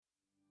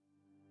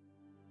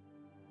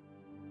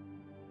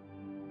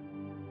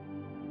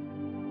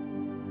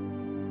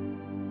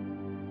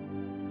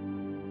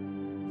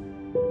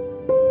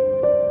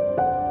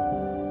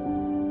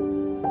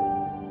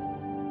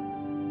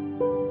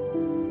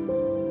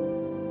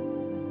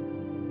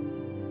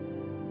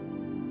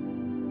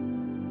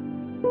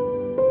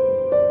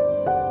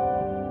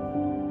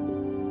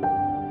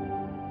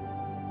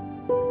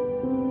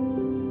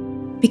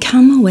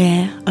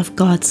aware of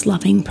God's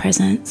loving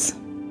presence.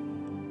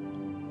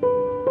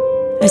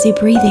 As you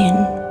breathe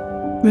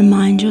in,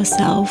 remind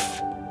yourself,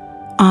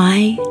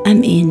 I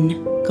am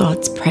in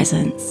God's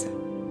presence.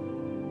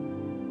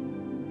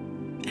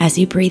 As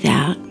you breathe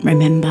out,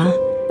 remember,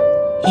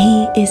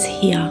 He is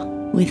here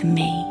with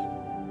me.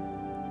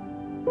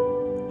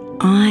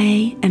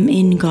 I am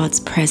in God's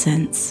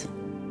presence.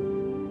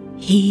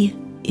 He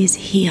is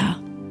here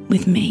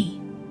with me.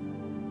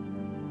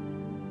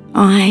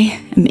 I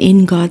am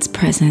in God's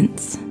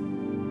presence.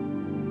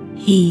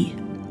 He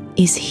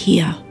is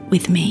here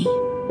with me.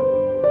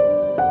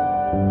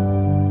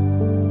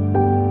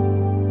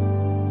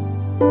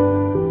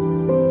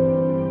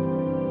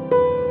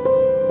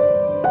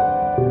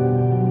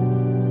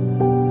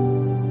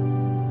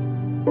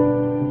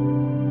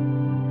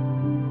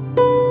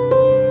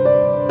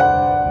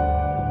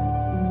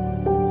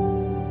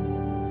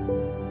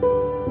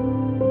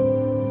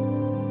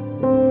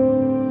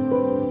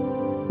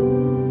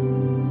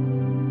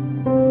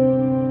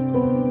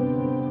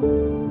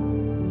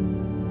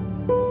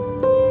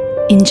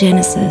 In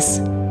Genesis,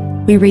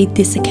 we read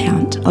this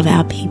account of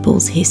our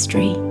people's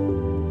history.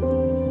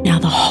 Now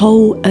the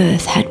whole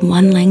earth had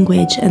one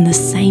language and the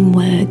same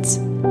words.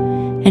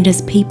 And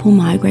as people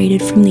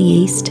migrated from the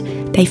east,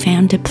 they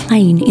found a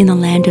plain in the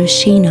land of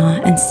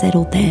Shinar and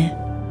settled there.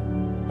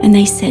 And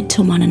they said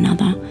to one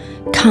another,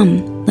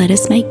 "Come, let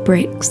us make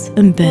bricks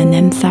and burn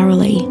them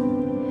thoroughly."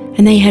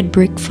 And they had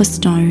brick for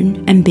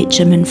stone and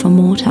bitumen for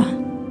mortar.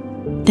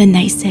 Then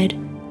they said,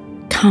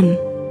 "Come,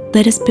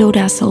 let us build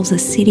ourselves a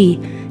city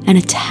and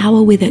a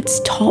tower with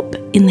its top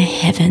in the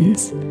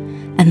heavens,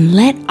 and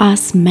let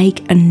us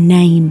make a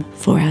name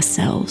for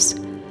ourselves,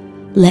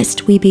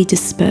 lest we be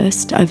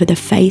dispersed over the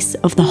face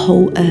of the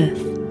whole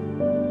earth."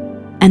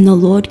 And the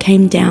Lord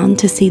came down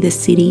to see the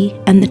city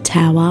and the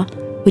tower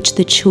which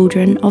the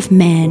children of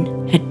man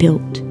had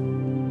built.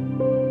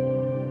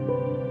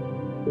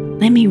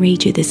 Let me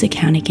read you this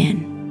account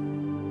again.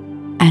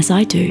 As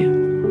I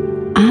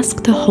do,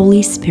 ask the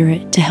Holy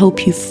Spirit to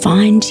help you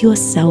find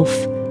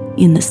yourself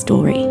in the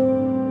story.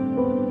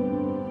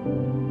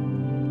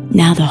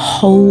 Now the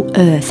whole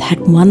earth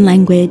had one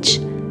language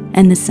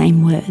and the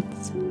same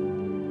words.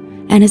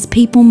 And as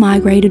people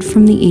migrated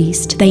from the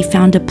east, they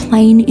found a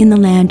plain in the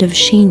land of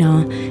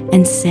Shinar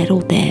and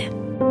settled there.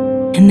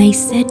 And they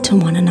said to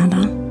one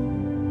another,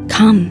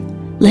 "Come,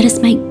 let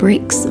us make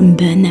bricks and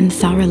burn them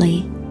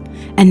thoroughly."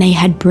 And they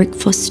had brick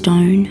for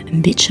stone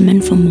and bitumen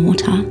for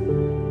mortar.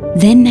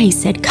 Then they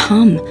said,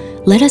 "Come,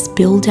 let us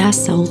build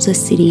ourselves a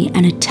city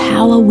and a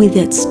tower with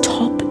its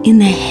top in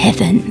the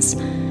heavens,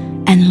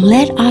 and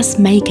let us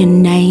make a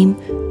name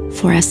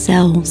for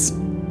ourselves,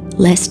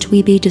 lest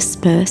we be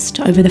dispersed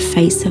over the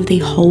face of the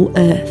whole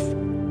earth."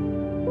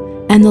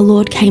 And the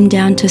Lord came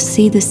down to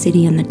see the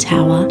city and the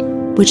tower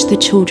which the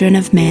children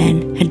of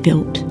man had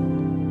built.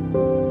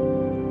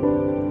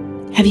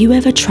 Have you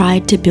ever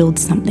tried to build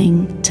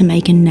something to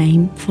make a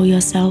name for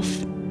yourself?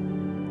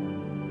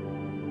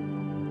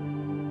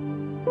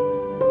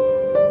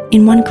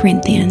 In 1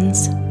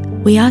 Corinthians,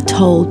 we are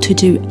told to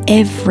do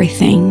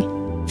everything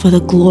for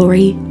the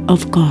glory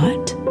of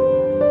God.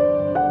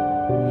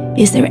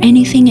 Is there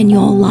anything in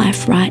your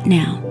life right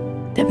now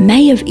that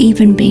may have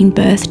even been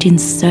birthed in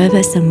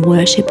service and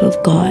worship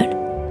of God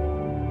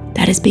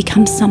that has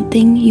become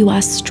something you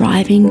are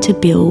striving to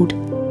build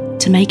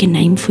to make a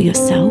name for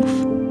yourself?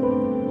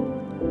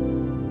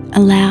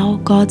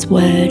 Allow God's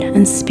word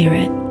and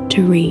spirit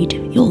to read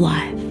your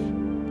life.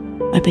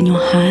 Open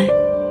your heart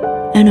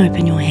and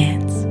open your hands.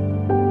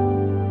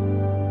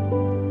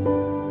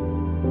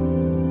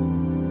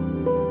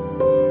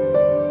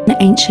 An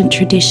ancient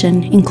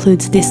tradition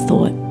includes this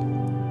thought: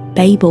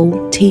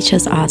 Babel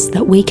teaches us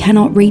that we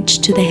cannot reach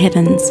to the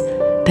heavens,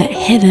 but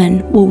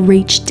heaven will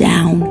reach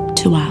down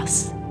to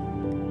us.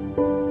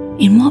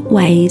 In what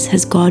ways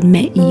has God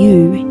met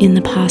you in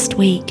the past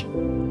week?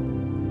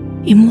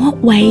 In what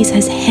ways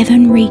has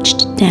heaven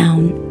reached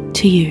down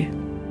to you?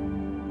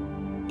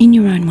 In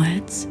your own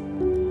words,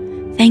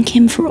 thank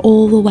Him for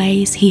all the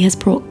ways He has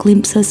brought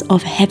glimpses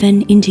of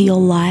heaven into your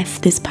life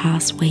this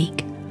past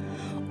week.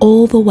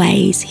 All the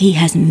ways He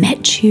has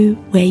met you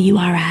where you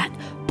are at.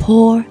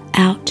 Pour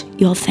out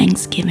your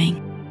thanksgiving.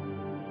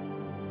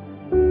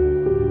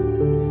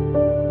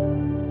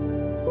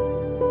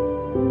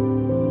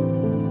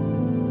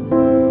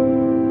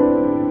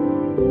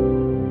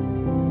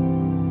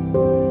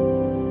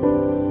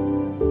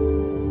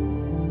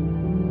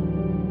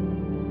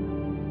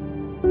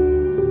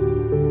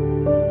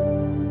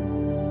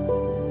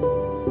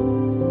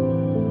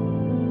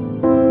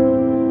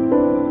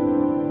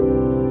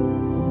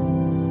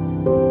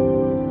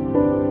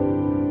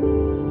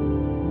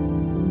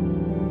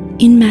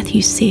 In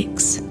Matthew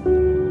 6,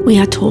 we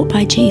are taught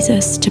by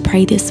Jesus to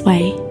pray this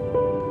way: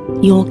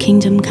 "Your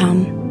kingdom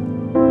come,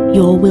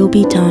 your will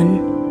be done,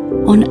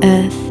 on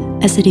earth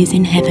as it is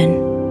in heaven."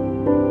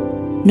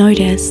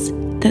 Notice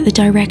that the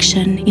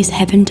direction is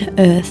heaven to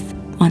earth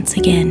once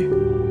again.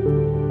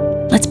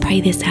 Let's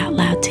pray this out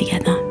loud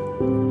together.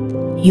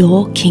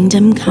 Your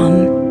kingdom come,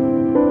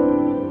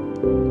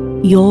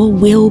 Your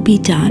will be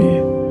done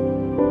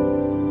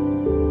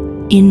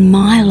in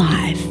my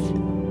life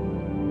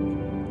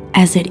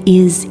as it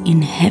is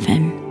in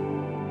heaven.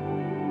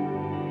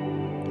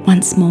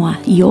 Once more,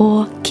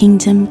 your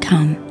kingdom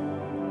come.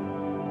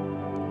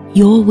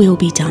 Your will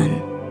be done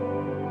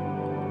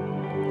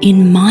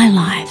in my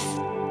life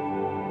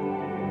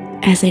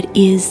as it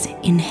is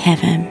in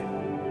heaven.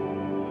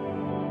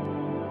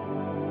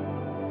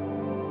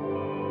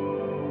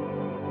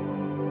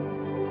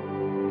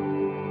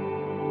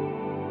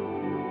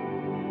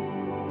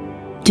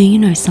 Do you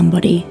know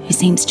somebody who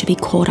seems to be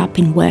caught up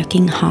in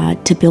working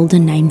hard to build a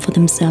name for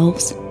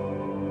themselves?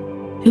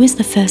 Who is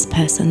the first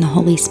person the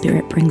Holy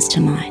Spirit brings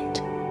to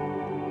mind?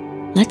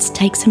 Let's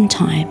take some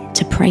time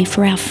to pray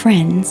for our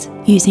friends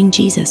using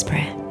Jesus'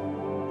 prayer.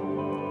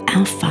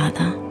 Our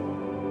Father,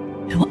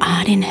 who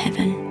art in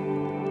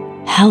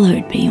heaven,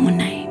 hallowed be your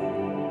name.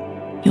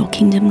 Your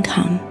kingdom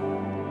come.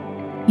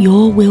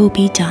 Your will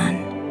be done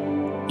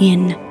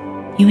in,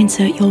 you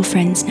insert your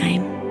friend's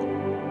name,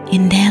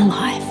 in their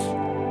life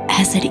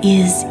as it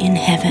is in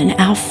heaven.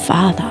 Our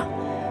Father,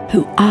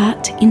 who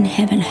art in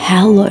heaven,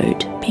 hallowed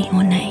be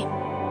your name.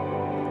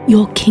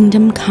 Your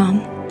kingdom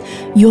come.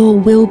 Your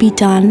will be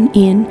done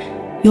in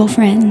your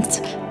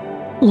friend's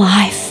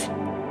life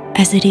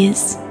as it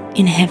is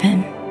in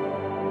heaven.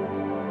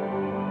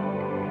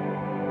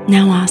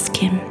 Now ask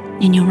Him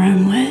in your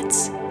own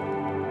words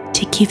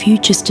to give you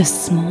just a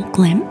small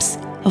glimpse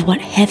of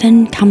what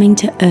heaven coming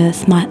to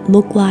earth might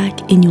look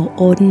like in your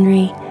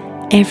ordinary,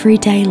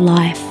 everyday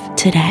life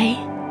today.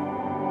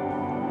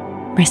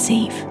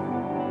 Receive.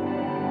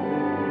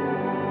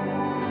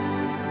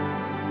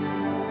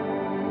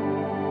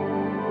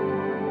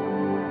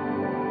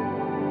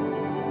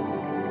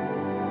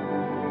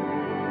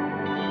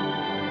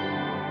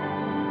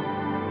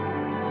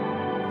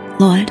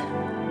 Lord,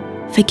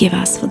 forgive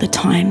us for the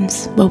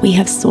times where we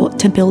have sought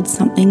to build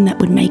something that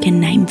would make a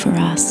name for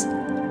us,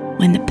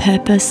 when the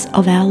purpose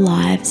of our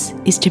lives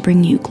is to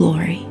bring you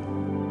glory.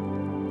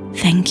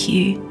 Thank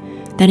you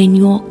that in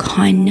your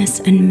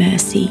kindness and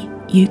mercy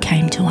you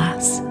came to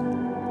us.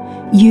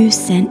 You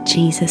sent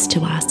Jesus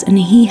to us, and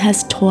He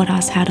has taught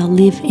us how to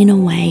live in a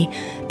way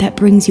that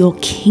brings your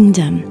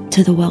kingdom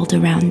to the world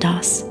around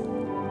us.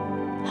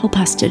 Help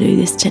us to do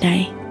this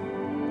today.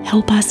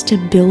 Help us to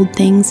build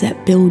things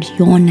that build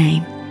your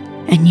name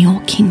and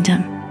your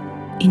kingdom.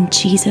 In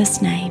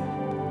Jesus' name,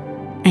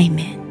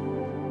 amen.